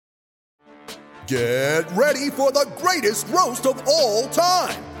Get ready for the greatest roast of all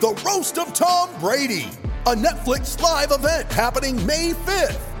time, the Roast of Tom Brady, a Netflix live event happening May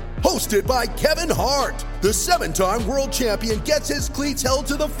 5th. Hosted by Kevin Hart, the 7-time world champion gets his cleats held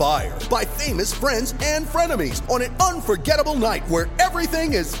to the fire by famous friends and frenemies on an unforgettable night where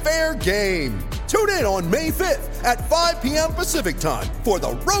everything is fair game. Tune in on May 5th at 5 p.m. Pacific time for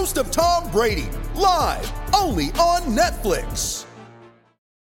the Roast of Tom Brady, live only on Netflix.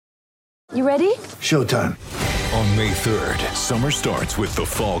 You ready? Showtime. On May 3rd, summer starts with The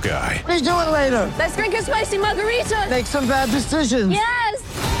Fall Guy. Let's do it later. Let's drink a spicy margarita. Make some bad decisions. Yes!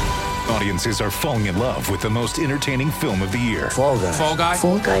 Audiences are falling in love with the most entertaining film of the year. Fall Guy. Fall Guy?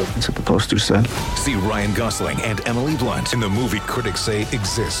 Fall Guy. That's what the poster said. See Ryan Gosling and Emily Blunt in the movie critics say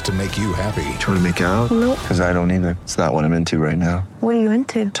exists to make you happy. Trying to make it out? Nope. Because I don't either. It's not what I'm into right now. What are you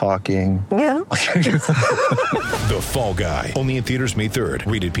into? Talking. Yeah. The Fall Guy. Only in theaters May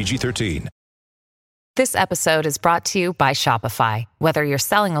 3rd. Rated PG-13. This episode is brought to you by Shopify. Whether you're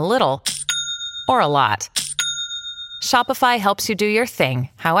selling a little or a lot, Shopify helps you do your thing,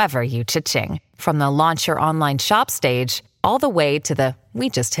 however you cha-ching. From the launch your online shop stage, all the way to the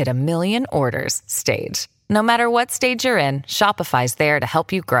we just hit 1 million orders stage. No matter what stage you're in, Shopify's there to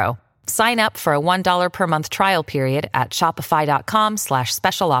help you grow. Sign up for a $1 per month trial period at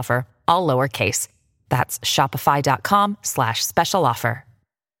shopify.com/special offer, all lowercase. That's shopify.com/special offer.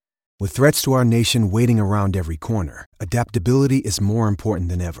 With threats to our nation waiting around every corner, adaptability is more important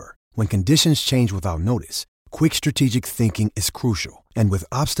than ever. When conditions change without notice, quick strategic thinking is crucial. And with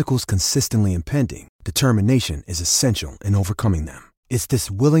obstacles consistently impending, determination is essential in overcoming them. It's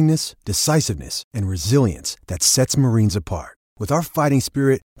this willingness, decisiveness, and resilience that sets Marines apart. With our fighting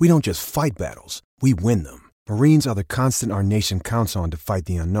spirit, we don't just fight battles, we win them. Marines are the constant our nation counts on to fight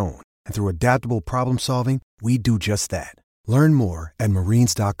the unknown. And through adaptable problem solving, we do just that. Learn more at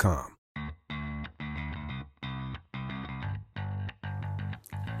marines.com.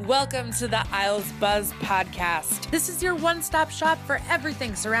 Welcome to the Isles Buzz podcast. This is your one-stop shop for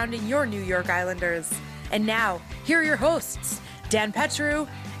everything surrounding your New York Islanders. And now, here are your hosts, Dan Petru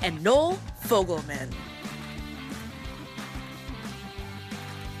and Noel Fogelman.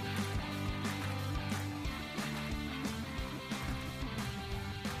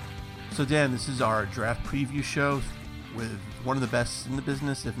 So Dan, this is our draft preview show with one of the best in the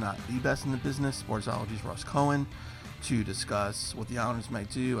business, if not the best in the business, Sportsology's Ross Cohen, to discuss what the Islanders might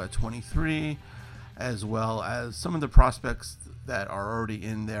do at 23, as well as some of the prospects that are already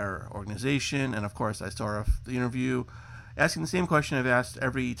in their organization. And of course, I start off the interview asking the same question I've asked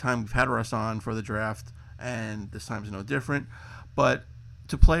every time we've had Russ on for the draft, and this time is no different. But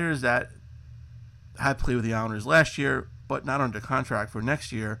to players that had played with the Islanders last year, but not under contract for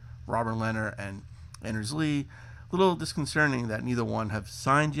next year, Robert Leonard and Anders Lee, a little disconcerting that neither one have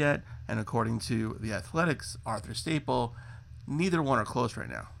signed yet, and according to The Athletic's Arthur Staple, neither one are close right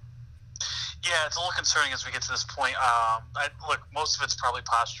now. Yeah, it's a little concerning as we get to this point. Look, most of it's probably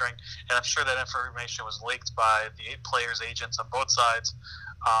posturing, and I'm sure that information was leaked by the players' agents on both sides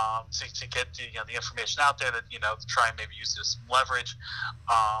to get the information out there to try and maybe use this leverage,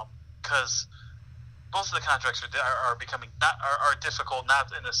 because both of the contracts are becoming are difficult.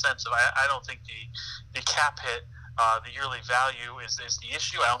 Not in the sense of I don't think the cap hit. The yearly value is the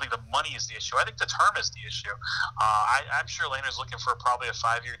issue. I don't think the money is the issue. I think the term is the issue. I'm sure Lehner's looking for probably a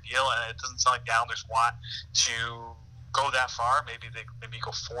 5-year deal, and it doesn't sound like the Islanders want to go that far. Maybe they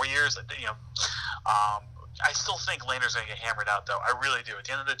go 4 years. I still think Lehner's going to get hammered out, though. I really do. At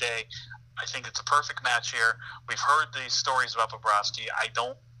the end of the day, I think it's a perfect match here. We've heard these stories about Bobrovsky. I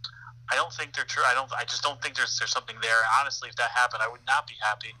don't think they're true. I just don't think there's something there. Honestly, if that happened, I would not be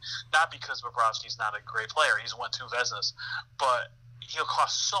happy. Not because Bobrovsky's not a great player. He's won 2 Vezinas, but he'll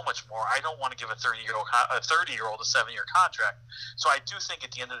cost so much more. I don't want to give a 30-year-old a 7-year contract. So I do think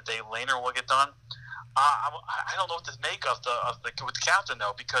at the end of the day, Lehner will get done. I don't know what to make of the captain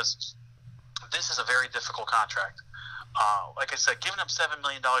though, because this is a very difficult contract. Like I said, giving him $7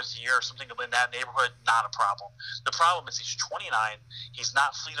 million a year or something in that neighborhood, not a problem. The problem is he's 29. He's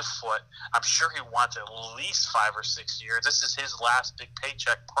not fleet of foot. I'm sure he wants at least 5 or 6 years. This is his last big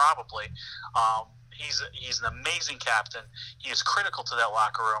paycheck, probably. He's an amazing captain. He is critical to that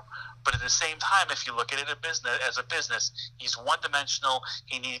locker room. But at the same time, if you look at it as a business, he's one-dimensional.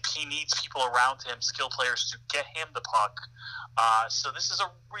 He needs people around him, skilled players, to get him the puck. So this is a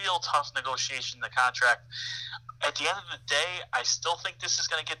real tough negotiation in the contract. At the end of the day, I still think this is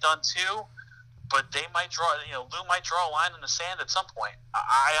going to get done too. But they might Lou might draw a line in the sand at some point.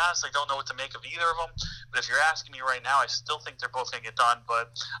 I honestly don't know what to make of either of them. But if you're asking me right now, I still think they're both going to get done.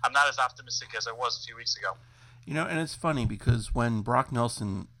 But I'm not as optimistic as I was a few weeks ago. And it's funny because when Brock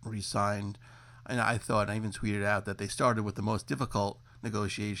Nelson re-signed, And I thought, and I even tweeted out that they started with the most difficult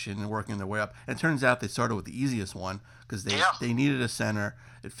negotiation and working their way up. And it turns out they started with the easiest one because they needed a center.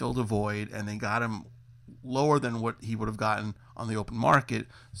 It filled a void, and they got him lower than what he would have gotten on the open market.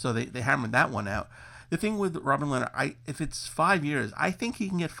 So they hammered that one out. The thing with Robin Leonard, if it's 5 years, I think he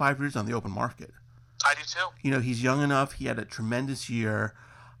can get 5 years on the open market. I do too. You know, he's young enough. He had a tremendous year.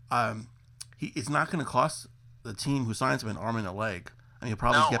 It's not going to cost the team who signs him an arm and a leg. I mean, he'll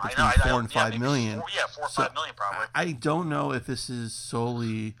probably get between $4 and $5 million. $4 or $5 million probably. I don't know if this is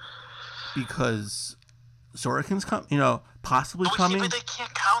solely because Sorokin's possibly coming. But they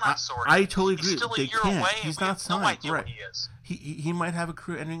can't count on Sorokin. I totally agree. He's still they can't. away. He's not signed. No idea right. what he is. He might have a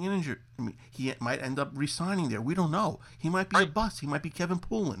career-ending injury. I mean, he might end up re-signing there. We don't know. He might be a bust. He might be Kevin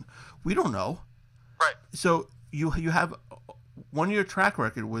Poulin. We don't know. Right. So you have 1 year track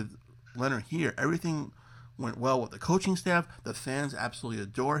record with Leonard here. Everything went well with the coaching staff. The fans absolutely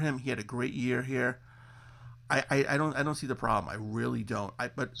adore him. He had a great year here. I don't see the problem. I really don't.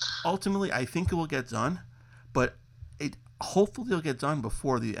 But ultimately, I think it will get done. But hopefully it'll get done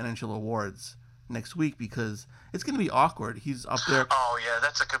before the NHL awards next week because it's going to be awkward. He's up there. Oh yeah,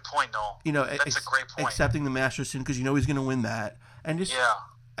 that's a good point, Noel. That's a great point. Accepting the Masterson because he's going to win that, and just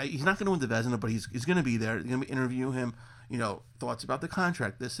he's not going to win the Vezina, but he's going to be there. They're going to interview him. Thoughts about the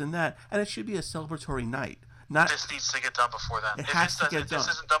contract, this and that, and it should be a celebratory night. This needs to get done before then. It has to get done. If this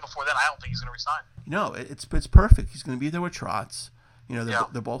isn't done before then, I don't think he's going to resign. No, it's perfect. He's going to be there with Trotz.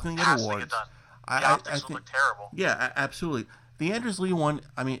 They're both going to get awards. To get done. The optics will look terrible. Yeah, absolutely. The Anders Lee one,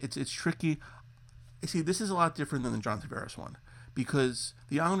 I mean, it's tricky. See, this is a lot different than the John Tavares one because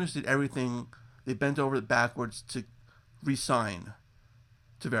the Islanders did everything. They bent over backwards to re-sign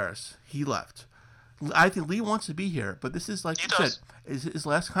Tavares. He left. I think Lee wants to be here, but this is, like you said, is his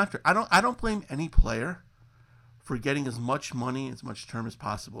last contract. I don't blame any player for getting as much money, as much term as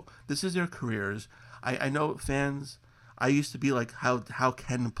possible. This is their careers. I know fans. I used to be like, how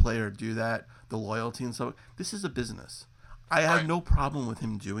can a player do that? The loyalty and stuff. This is a business. I have no problem with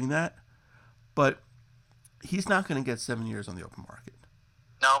him doing that, but he's not going to get 7 years on the open market.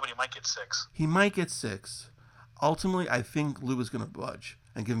 No, but he might get 6. He might get 6. Ultimately, I think Lou is going to budge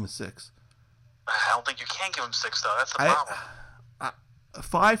and give him a 6. I don't think you can give him 6, though. That's the problem.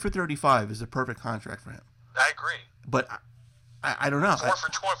 5 for 35 is a perfect contract for him. I agree. But I don't know. 4 for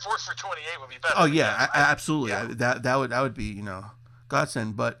 28 would be better. Oh yeah, absolutely. Yeah. That would be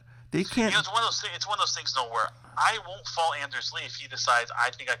godsend. But they can't. It's one of those things. Though, where I won't fault Anders Lee if he decides I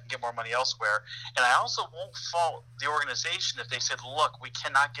think I can get more money elsewhere, and I also won't fault the organization if they said, look, we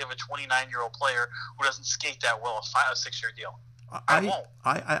cannot give a 29-year-old player who doesn't skate that well a 6-year deal. I won't.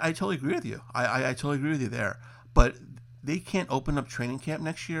 I totally agree with you. I totally agree with you there. But they can't open up training camp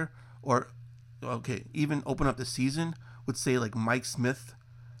next year, or even open up the season with, say, like Mike Smith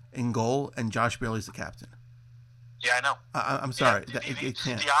in goal and Josh Bailey's the captain. Yeah, I know. I'm sorry. Yeah, it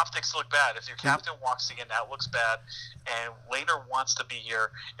can't. The optics look bad. If your captain walks again, that looks bad. And Lehner wants to be here.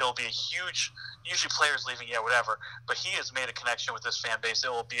 It'll be a huge, usually players leaving, whatever. But he has made a connection with this fan base.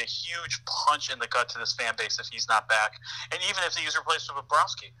 It will be a huge punch in the gut to this fan base if he's not back. And even if he's replaced with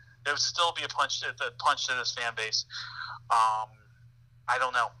Bobrovsky, it would still be a punch to this fan base. I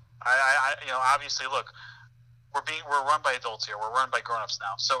don't know. Obviously, look, we're run by adults here. We're run by grown-ups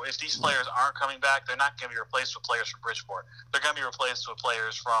now. So if these players aren't coming back, they're not going to be replaced with players from Bridgeport. They're going to be replaced with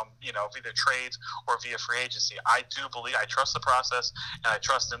players from, either trades or via free agency. I do believe, I trust the process, and I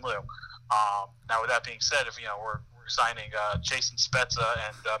trust in Lou. Now, with that being said, if, we're signing Jason Spezza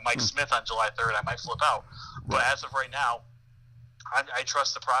and Mike Smith on July 3rd, I might flip out. But as of right now, I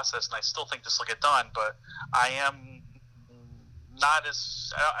trust the process, and I still think this will get done. But I am not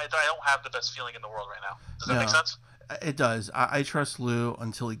as I don't have the best feeling in the world right now. Does that make sense? It does. I trust Lou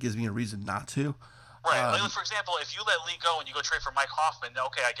until he gives me a reason not to. Right. Like, for example, if you let Lee go and you go trade for Mike Hoffman,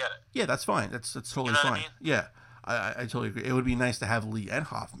 okay, I get it. Yeah, that's fine. That's totally fine. What I mean? Yeah, I totally agree. It would be nice to have Lee and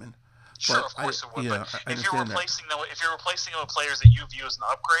Hoffman. Sure, of course it would. Yeah, but if you're replacing them with players that you view as an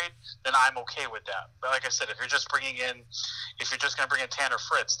upgrade, then I'm okay with that. But like I said, if you're just going to bring in Tanner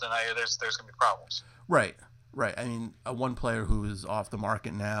Fritz, then there's going to be problems. Right. I mean, one player who is off the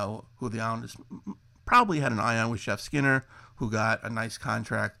market now, who the Islanders probably had an eye on, was Jeff Skinner, who got a nice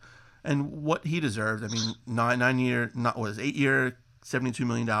contract, and what he deserved. I mean, 8 year, $72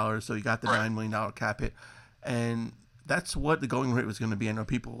 million. So he got the $9 million cap hit, and that's what the going rate was going to be. I know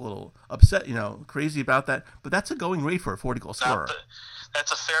people are a little upset, crazy about that, but that's a going rate for a 40-goal scorer.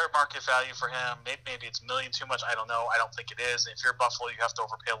 That's a fair market value for him. Maybe it's $1 million too much. I don't know. I don't think it is. If you're Buffalo, you have to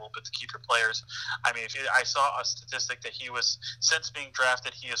overpay a little bit to keep your players. I mean, I saw a statistic that he was, since being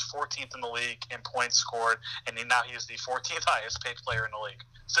drafted, he is 14th in the league in points scored, and now he is the 14th highest paid player in the league.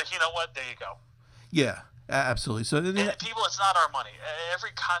 So you know what? There you go. Yeah, absolutely. So and people, it's not our money.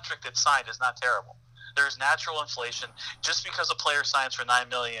 Every contract that's signed is not terrible. There's natural inflation. Just because a player signs for $9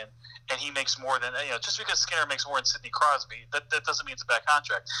 million and he makes more than, just because Skinner makes more than Sidney Crosby, that doesn't mean it's a bad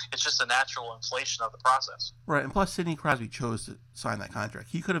contract. It's just a natural inflation of the process. Right, and plus Sidney Crosby chose to sign that contract.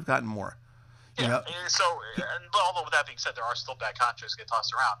 He could have gotten more. Yeah. So, although with that being said, there are still bad contracts that get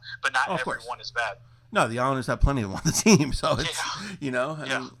tossed around, but not everyone is bad. No, the Islanders have plenty of them on the team, so it's mean,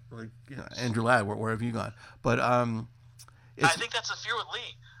 Andrew Ladd, where have you gone? But I think that's the fear with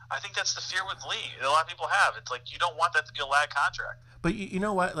Lee. A lot of people have. It's like you don't want that to be a Ladd contract. But you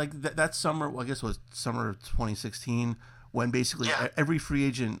know what? Like that summer, I guess it was summer of 2016, when basically every free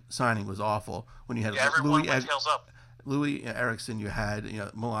agent signing was awful. When you had everyone went tails up. Louis Eriksson, you had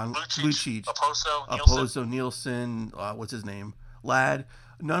Milan Lucic, Oposo, Nielsen, what's his name, Ladd.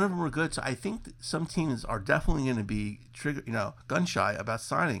 None of them were good. So I think some teams are definitely going to be gun shy about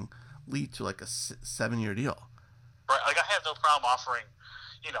signing Lee to like a 7-year deal. Right. Like I have no problem offering,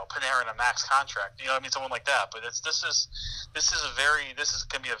 Panarin a max contract. Someone like that. But this is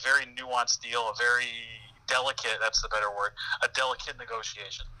going to be a very nuanced deal, a very delicate. That's the better word. A delicate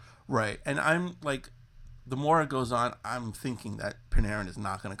negotiation. Right. And I'm like, the more it goes on, I'm thinking that Panarin is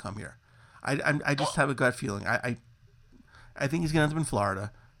not going to come here. I just have a gut feeling. I think he's going to end up in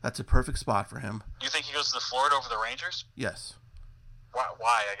Florida. That's a perfect spot for him. You think he goes to Florida over the Rangers? Yes.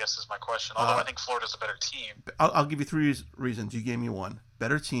 Why? I guess is my question. Although I think Florida's a better team. I'll give you 3 reasons. You gave me one.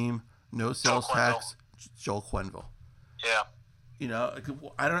 Better team, no sales tax, Joel Quenneville. Yeah.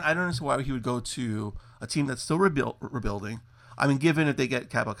 I don't understand why he would go to a team that's still rebuilding. Given if they get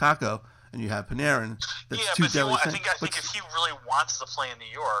Kaapo Kakko and you have Panarin, that's too deadly. I think if he really wants to play in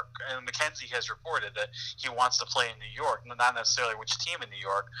New York, and McKenzie has reported that he wants to play in New York, not necessarily which team in New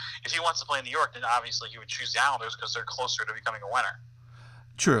York. If he wants to play in New York, then obviously he would choose the Islanders because they're closer to becoming a winner.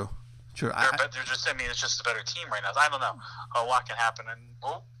 True. It's just a better team right now. I don't know. A lot can happen, and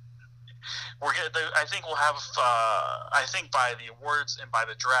I think we'll have. I think by the awards and by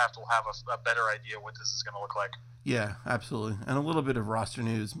the draft, we'll have a better idea what this is going to look like. Yeah, absolutely. And a little bit of roster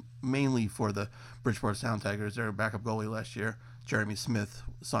news, mainly for the Bridgeport Sound Tigers. Their backup goalie last year, Jeremy Smith,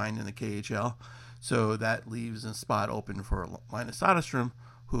 signed in the KHL. So that leaves a spot open for Linus Soderstrom,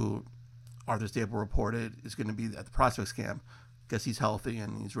 who Arthur Staple reported is going to be at the prospects camp. Guess he's healthy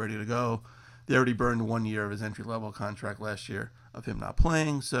and he's ready to go. They already burned 1 year of his entry-level contract last year of him not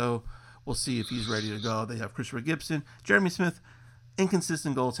playing, so we'll see if he's ready to go. They have Christopher Gibson. Jeremy Smith,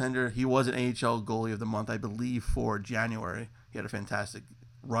 inconsistent goaltender. He was an AHL goalie of the month, I believe, for January. He had a fantastic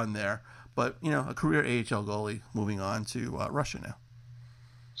run there. But, a career AHL goalie moving on to Russia now.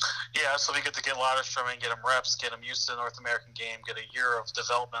 Yeah, so we get to get Soderstrom and get him reps, get him used to the North American game, get a year of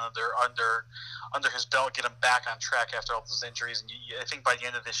development under his belt, get him back on track after all those injuries. And I think by the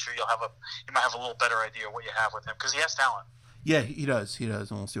end of this year, you might have a little better idea what you have with him because he has talent. Yeah, he does, and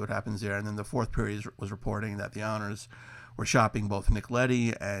we'll see what happens there. And then the fourth period was reporting that the Islanders were shopping both Nick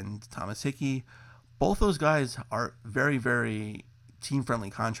Leddy and Thomas Hickey. Both those guys are very, very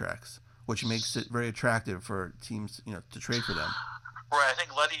team-friendly contracts, which makes it very attractive for teams, to trade for them. Right, I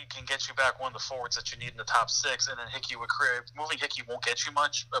think Leddy can get you back one of the forwards that you need in the top 6, and then Hickey would create. Moving Hickey won't get you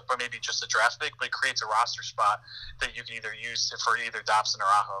much, but maybe just a draft pick, but it creates a roster spot that you can either use for either Dobson or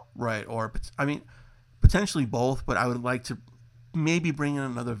Aho. Right, or potentially both, but I would like to maybe bring in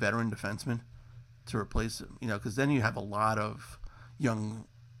another veteran defenseman to replace him, because then you have a lot of young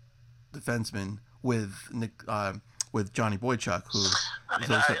defensemen with with Johnny Boychuk, who. I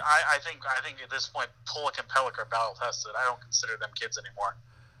think at this point, Pulick and Pelech are battle tested. I don't consider them kids anymore.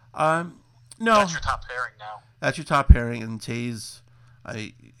 No, that's your top pairing now. That's your top pairing, and Taves,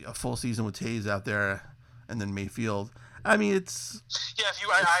 a full season with Taves out there, and then Mayfield. It's if you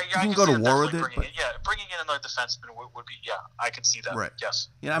can go to war with it. Bringing in another defenseman would be I could see that. Right. Yes.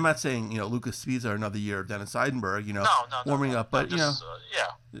 Yeah, I'm not saying Lucas Spiza another year of Dennis Seidenberg. No, warming up, but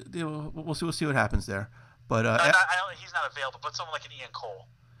we'll see what happens there. But he's not available. But someone like an Ian Cole.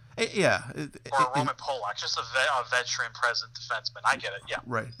 Or a Roman Polak, just a veteran present defenseman. I get it. Yeah.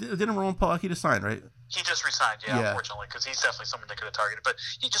 Right. Didn't Roman Polak just sign, right? He just resigned, unfortunately, because he's definitely someone they could have targeted. But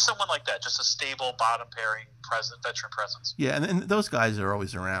just someone like that, just a stable bottom pairing veteran presence. Yeah, and those guys are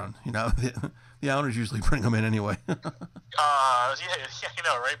always around. The Islanders usually bring them in anyway. Right?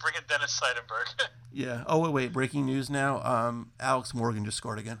 Bring in Dennis Seidenberg. Yeah. Oh wait. Breaking news now. Alex Morgan just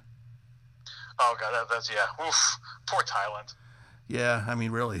scored again. Oh god, that's Oof, poor Thailand. Yeah,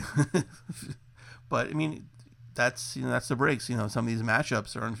 really, but that's that's the breaks. Some of these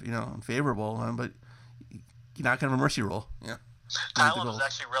matchups are unfavorable, but you're not gonna have a mercy rule. Yeah, Thailand was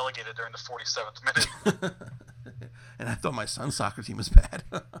actually relegated during the 47th minute. and I thought my son's soccer team was bad.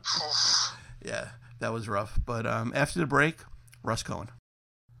 Yeah, that was rough. But after the break, Russ Cohen.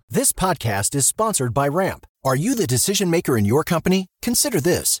 This podcast is sponsored by Ramp. Are you the decision maker in your company? Consider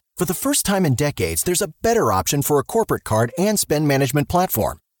this. For the first time in decades, there's a better option for a corporate card and spend management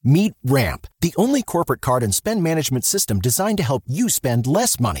platform. Meet Ramp, the only corporate card and spend management system designed to help you spend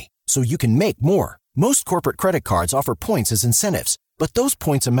less money so you can make more. Most corporate credit cards offer points as incentives, but those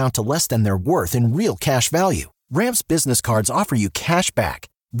points amount to less than their worth in real cash value. Ramp's business cards offer you cash back,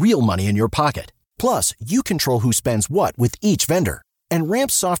 real money in your pocket. Plus, you control who spends what with each vendor. And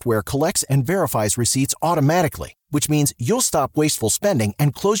Ramp software collects and verifies receipts automatically, which means you'll stop wasteful spending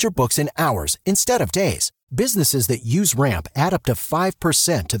and close your books in hours instead of days. Businesses that use Ramp add up to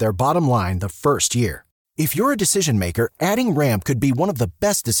 5% to their bottom line the first year. If you're a decision maker, adding Ramp could be one of the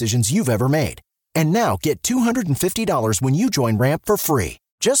best decisions you've ever made. And now get $250 when you join Ramp for free.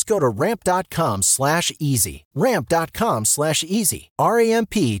 Just go to ramp.com/easy. Ramp.com/easy.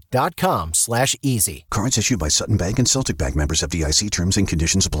 RAMP.com/easy. Cards issued by Sutton Bank and Celtic Bank, members FDIC. Terms and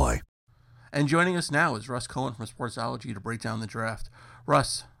conditions apply. And joining us now is Russ Cohen from Sportsology to break down the draft.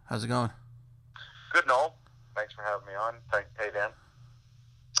 Russ, how's it going? Good, Noel. Thanks for having me on. Hey, Dan.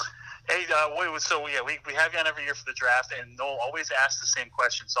 Hey, we have you on every year for the draft, and Noel always asks the same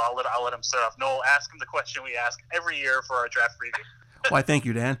question, so I'll let him start off. Noel, ask him the question we ask every year for our draft preview. Why, thank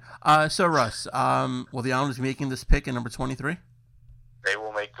you, Dan. So, Russ, will the Islanders be making this pick at number 23? They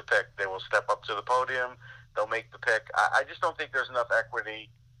will make the pick. They will step up to the podium. They'll make the pick. I just don't think there's enough equity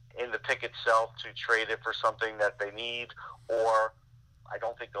in the pick itself to trade it for something that they need, or I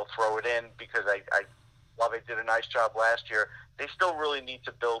don't think they'll throw it in because while they did a nice job last year, they still really need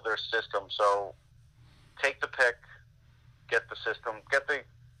to build their system. So take the pick, get the system, get the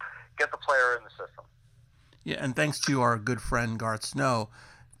player in the system. Yeah, and thanks to our good friend Garth Snow,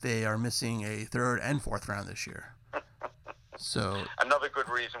 they are missing a third and fourth round this year. So another good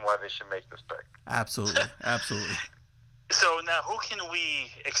reason why they should make this pick. Absolutely, absolutely. So now, who can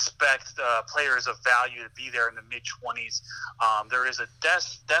we expect players of value to be there in the mid-20s? There is a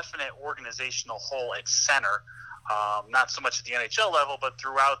definite organizational hole at center, not so much at the NHL level, but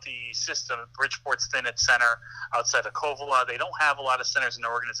throughout the system. Bridgeport's thin at center outside of Kovala. They don't have a lot of centers in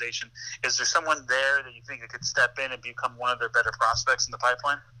their organization. Is there someone there that you think that could step in and become one of their better prospects in the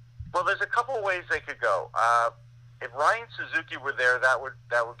pipeline? Well, there's a couple of ways they could go. If Ryan Suzuki were there, that would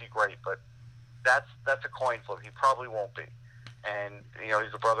be great, but that's a coin flip. He probably won't be. And,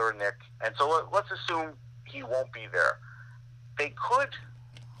 he's the brother of Nick. And so let's assume he won't be there. They could.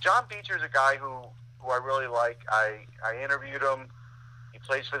 John Beecher's a guy who I really like. I interviewed him. He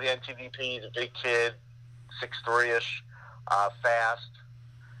plays for the NTDP. He's a big kid, 6'3"-ish, fast.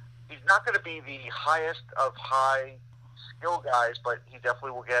 He's not going to be the highest of high skill guys, but he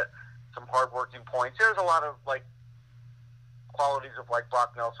definitely will get some hard-working points. There's a lot of, qualities of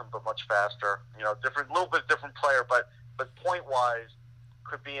Brock Nelson, but much faster. Little bit different player, but point-wise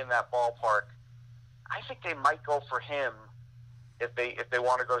could be in that ballpark. I think they might go for him if they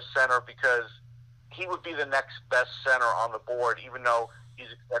want to go center, because he would be the next best center on the board, even though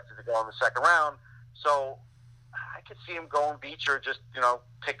he's expected to go in the second round. So I could see him going Beecher, just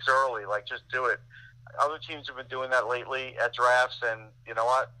picks early, just do it. Other teams have been doing that lately at drafts, and you know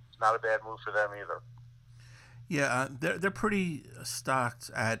what? It's not a bad move for them either. Yeah, they're pretty stocked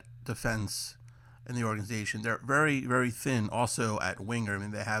at defense in the organization. They're very, very thin also at winger. I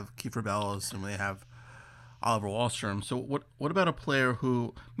mean, they have Kiefer Bellows and they have Oliver Wahlstrom. So what about a player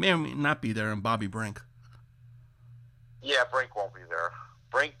who may or may not be there, and Bobby Brink? Yeah, Brink won't be there.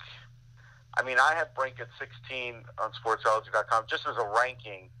 Brink, I have Brink at 16 on Sportsology.com just as a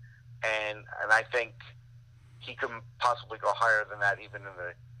ranking, and I think he can possibly go higher than that even in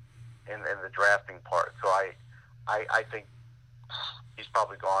the drafting part. So I think he's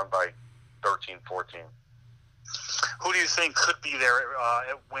probably gone by 13, 14. Who do you think could be there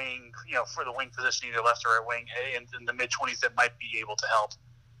at wing, for the wing position, either left or right wing, in the mid-20s that might be able to help?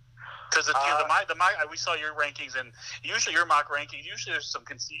 Because we saw your rankings, and usually your mock rankings, usually there's some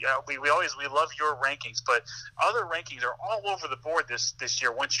we love your rankings, but other rankings are all over the board this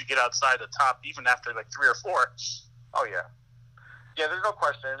year once you get outside the top, even after 3 or 4. Oh, yeah. Yeah, there's no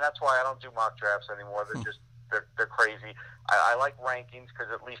question, and that's why I don't do mock drafts anymore. They're crazy. I like rankings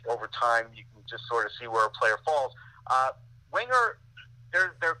because at least over time you can just sort of see where a player falls. Winger,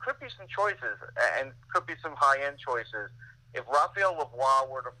 there could be some choices, and could be some high-end choices. If Raphael Lavoie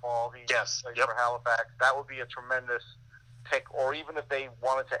were to fall, he plays for Halifax, that would be a tremendous pick. Or even if they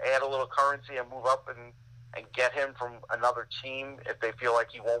wanted to add a little currency and move up and get him from another team if they feel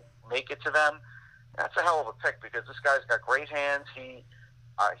like he won't make it to them, that's a hell of a pick because this guy's got great hands. He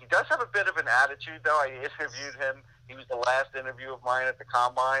does have a bit of an attitude, though. I interviewed him. He was the last interview of mine at the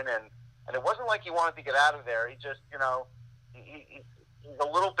Combine, and it wasn't like he wanted to get out of there. He just, he's a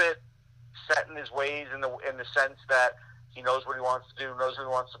little bit set in his ways in the sense that he knows what he wants to do, knows who he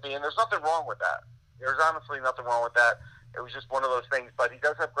wants to be, and there's nothing wrong with that. There's honestly nothing wrong with that. It was just one of those things. But he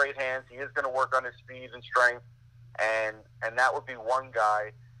does have great hands. He is going to work on his speed and strength, and that would be one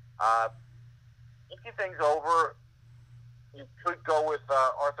guy. Looking things over, you could go with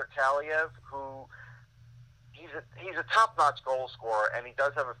Arthur Kaliev, who he's a top-notch goal scorer, and he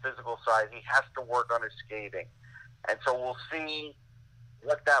does have a physical side. He has to work on his skating, and so we'll see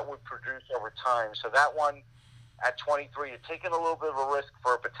what that would produce over time. So that one at 23, you're taking a little bit of a risk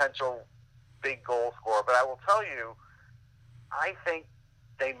for a potential big goal scorer. But I will tell you, I think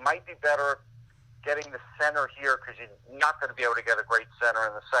they might be better getting the center here because you're not going to be able to get a great center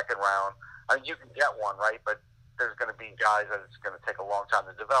in the second round. I mean, you can get one, right? But there's going to be guys that it's going to take a long time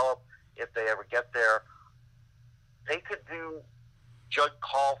to develop if they ever get there. They could do Judd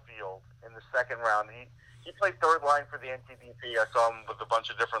Caulfield in the second round. He played third line for the NTDP. I saw him with a bunch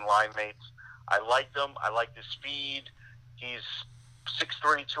of different line mates. I liked him. I liked his speed. He's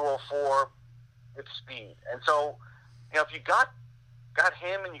 6'3", 204 with speed. And so, if you got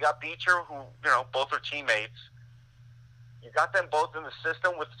him and you got Beecher, who, both are teammates, you got them both in the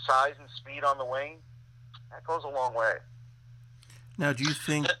system with size and speed on the wing, that goes a long way. Now, do you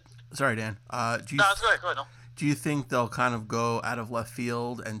think... Sorry, Dan. No, it's good. Go ahead. No. Do you think they'll kind of go out of left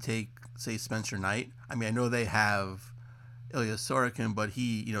field and take, say, Spencer Knight? I mean, I know they have Ilya Sorokin, but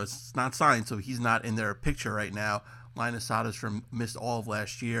he, it's not signed, so he's not in their picture right now. Linus Soderstrom missed all of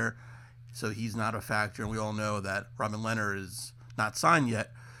last year, so he's not a factor. And we all know that Robin Lehner is not signed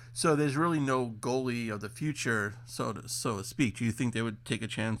yet. So there's really no goalie of the future, so to speak. Do you think they would take a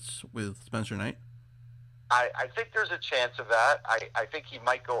chance with Spencer Knight? I think there's a chance of that. I think he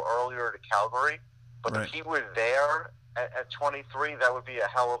might go earlier to Calgary. But right. If he were there at 23, that would be a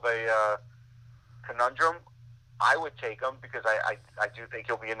hell of a conundrum. I would take him because I do think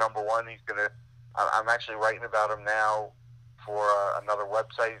he'll be a number one. He's going to – I'm actually writing about him now for another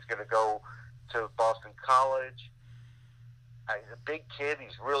website. He's going to go to Boston College. He's a big kid.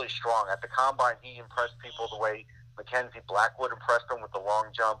 He's really strong. At the Combine, he impressed people the way Mackenzie Blackwood impressed him with the long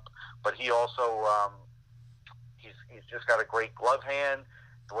jump. But he also he's just got a great glove hand.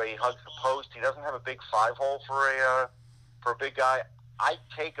 The way he hugs the post, he doesn't have a big 5-hole for a big guy. I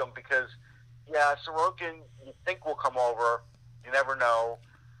take him because, Sorokin, you think will come over. You never know.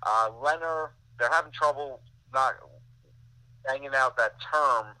 Lehner, they're having trouble not hanging out that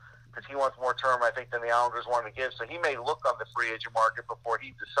term because he wants more term, I think, than the Islanders want to give. So he may look on the free agent market before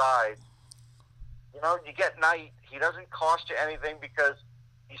he decides. You get Knight. He doesn't cost you anything because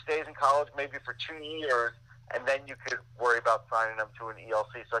he stays in college maybe for 2 years, and then you could worry about signing him to an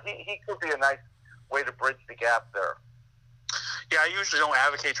ELC. So he could be a nice way to bridge the gap there. Yeah, I usually don't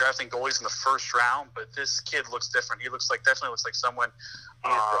advocate drafting goalies in the first round, but this kid looks different. He definitely looks like someone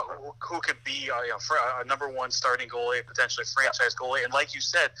who could be a number one starting goalie, potentially a franchise goalie. And like you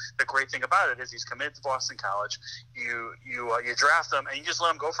said, the great thing about it is he's committed to Boston College. You draft him and you just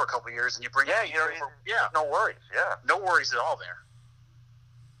let him go for a couple of years, and you bring him. No worries. Yeah, no worries at all there.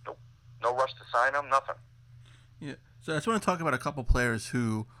 Nope. No rush to sign him. Nothing. Yeah. So I just want to talk about a couple players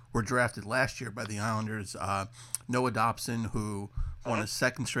who were drafted last year by the Islanders. Noah Dobson, who won a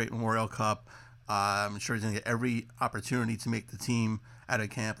second straight Memorial Cup. I'm sure he's going to get every opportunity to make the team out of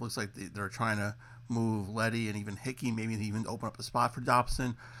camp. Looks like they're trying to move Leddy and even Hickey, maybe even open up the spot for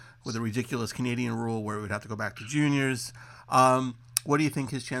Dobson with a ridiculous Canadian rule where we'd have to go back to juniors. What do you think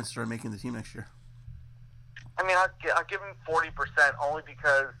his chances are making the team next year? I mean, I'll give him 40% only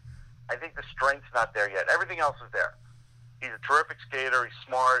because I think the strength's not there yet. Everything else is there. He's a terrific skater. He's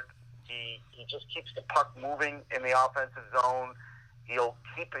smart. He just keeps the puck moving in the offensive zone. He's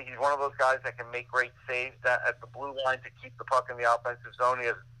one of those guys that can make great saves at the blue line to keep the puck in the offensive zone. He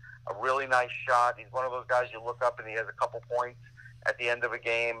has a really nice shot. He's one of those guys you look up and he has a couple points at the end of a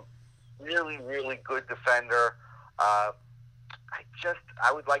game. Really, really good defender. I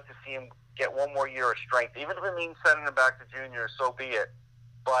would like to see him get one more year of strength. Even if it means sending him back to juniors, so be it.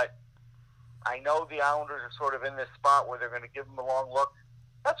 But I know the Islanders are sort of in this spot where they're going to give him a long look.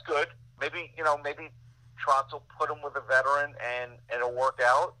 That's good. Maybe Trotz will put him with a veteran and it'll work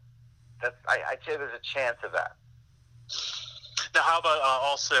out. I'd say there's a chance of that. Now, how about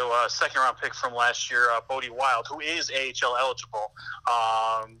also a second-round pick from last year, Bodie Wild, who is AHL eligible?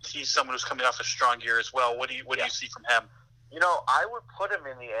 He's someone who's coming off a strong year as well. What do you see from him? I would put him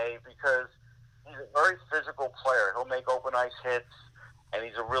in the A because he's a very physical player. He'll make open ice hits, and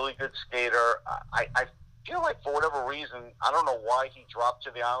he's a really good skater. I feel like for whatever reason, I don't know why he dropped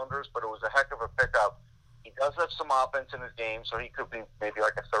to the Islanders, but it was a heck of a pickup. He does have some offense in his game, so he could be maybe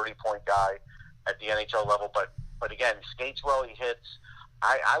like a 30-point guy at the NHL level. But again, he skates well, he hits.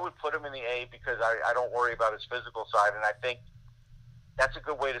 I would put him in the A because I don't worry about his physical side, and I think that's a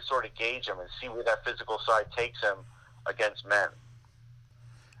good way to sort of gauge him and see where that physical side takes him against men.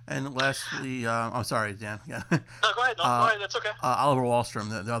 And lastly, I'm sorry, Dan. Yeah. No, go ahead. No, go ahead. That's okay. Oliver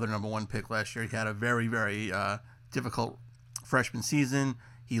Wahlstrom, the other number one pick last year, he had a very, very difficult freshman season.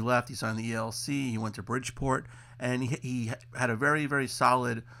 He left. He signed the ELC. He went to Bridgeport, and he had a very, very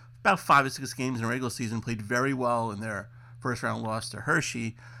solid, about 5 or 6 games in the regular season. Played very well in their first round loss to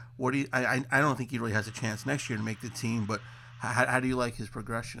Hershey. I don't think he really has a chance next year to make the team. But how do you like his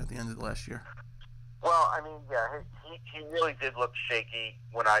progression at the end of the last year? Well, I mean, yeah, he really did look shaky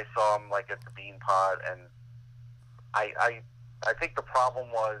when I saw him, like, at the Bean Pod, and I think the problem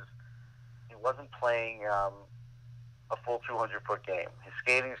was he wasn't playing a full 200-foot game. His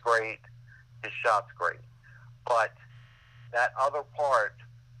skating's great, his shot's great, but that other part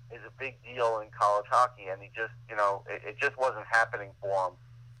is a big deal in college hockey, and he just, it just wasn't happening for him.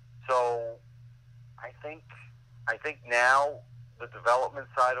 So I think now the development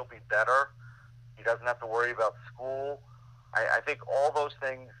side will be better. He doesn't have to worry about school. I think all those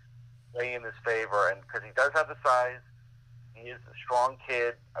things play in his favor, and because he does have the size, he is a strong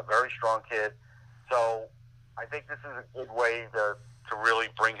kid, a very strong kid. So I think this is a good way to really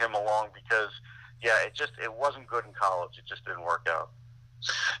bring him along because, yeah, it wasn't good in college. It just didn't work out.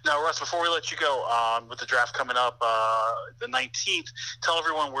 Now, Russ, before we let you go, with the draft coming up the 19th, tell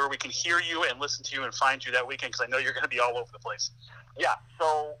everyone where we can hear you and listen to you and find you that weekend because I know you're going to be all over the place. Yeah,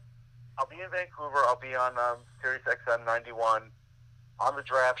 so I'll be in Vancouver. I'll be on Sirius XM 91 on the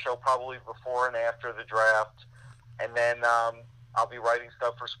draft show, probably before and after the draft. And then I'll be writing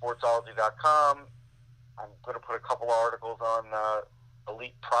stuff for Sportsology.com. I'm going to put a couple articles on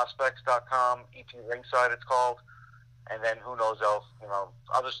EliteProspects.com, EP Ringside it's called. And then who knows else,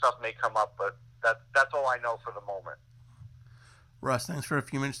 other stuff may come up, but that's all I know for the moment. Russ, thanks for a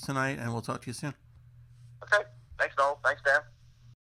few minutes tonight, and we'll talk to you soon. Okay. Thanks, Noel. Thanks, Dan.